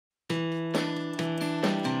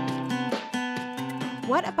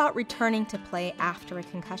What about returning to play after a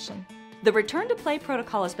concussion? The return to play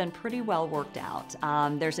protocol has been pretty well worked out.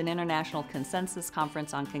 There's an international consensus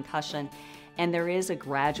conference on concussion, and there is a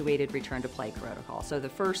graduated return to play protocol. So the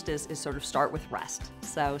first is sort of start with rest,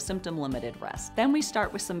 so symptom limited rest. Then we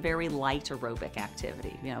start with some very light aerobic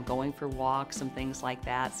activity, going for walks and things like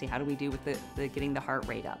that. See how do we do with the getting the heart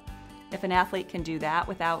rate up. If an athlete can do that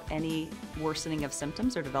without any worsening of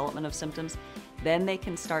symptoms or development of symptoms, then they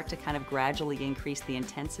can start to kind of gradually increase the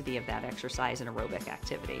intensity of that exercise and aerobic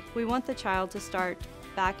activity. We want the child to start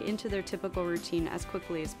back into their typical routine as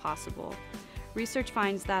quickly as possible. Research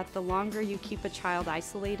finds that the longer you keep a child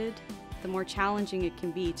isolated, the more challenging it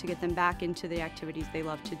can be to get them back into the activities they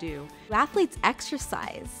love to do. Athletes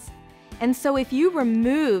exercise. And so if you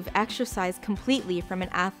remove exercise completely from an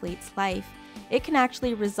athlete's life, it can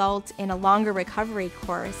actually result in a longer recovery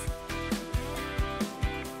course.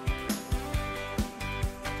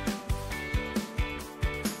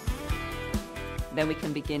 Then we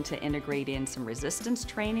can begin to integrate in some resistance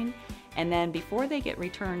training. And then before they get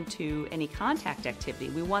returned to any contact activity,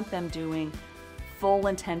 we want them doing full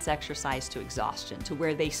intense exercise to exhaustion, to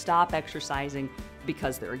where they stop exercising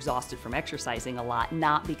because they're exhausted from exercising a lot,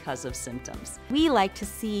 not because of symptoms. We like to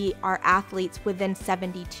see our athletes within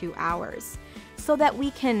 72 hours so that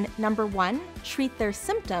we can, number one, treat their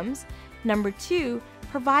symptoms, number two,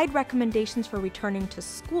 provide recommendations for returning to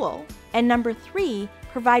school, and number three,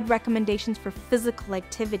 provide recommendations for physical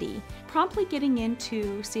activity. Promptly getting in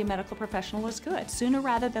to see a medical professional is good, sooner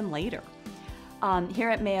rather than later. Here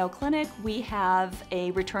at Mayo Clinic, we have a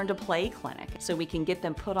return to play clinic, so we can get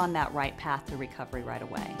them put on that right path to recovery right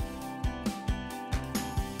away.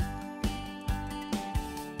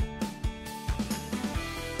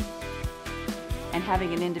 And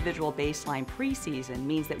having an individual baseline preseason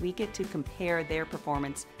means that we get to compare their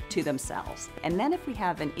performance to themselves. And then if we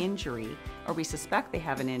have an injury, or we suspect they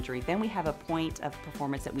have an injury, then we have a point of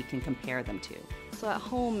performance that we can compare them to. So at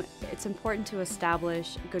home, it's important to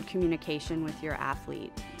establish good communication with your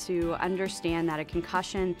athlete, to understand that a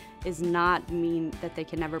concussion does not mean that they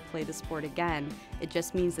can never play the sport again. It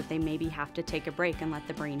just means that they maybe have to take a break and let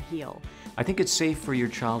the brain heal. I think it's safe for your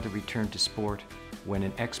child to return to sport when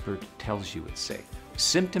an expert tells you it's safe.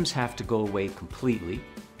 Symptoms have to go away completely,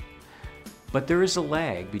 but there is a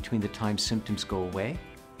lag between the time symptoms go away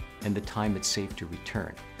and the time it's safe to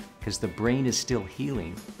return, because the brain is still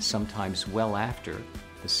healing sometimes well after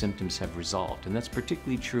the symptoms have resolved, and that's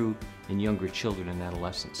particularly true in younger children and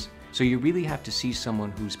adolescents. So you really have to see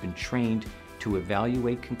someone who's been trained to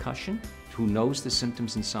evaluate concussion, who knows the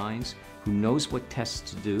symptoms and signs, who knows what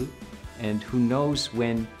tests to do, and who knows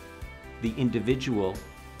when the individual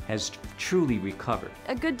has truly recovered.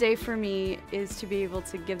 A good day for me is to be able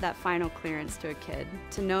to give that final clearance to a kid,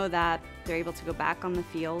 to know that they're able to go back on the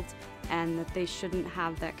field and that they shouldn't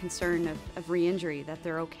have that concern of re-injury, that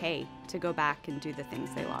they're okay to go back and do the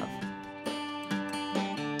things they love.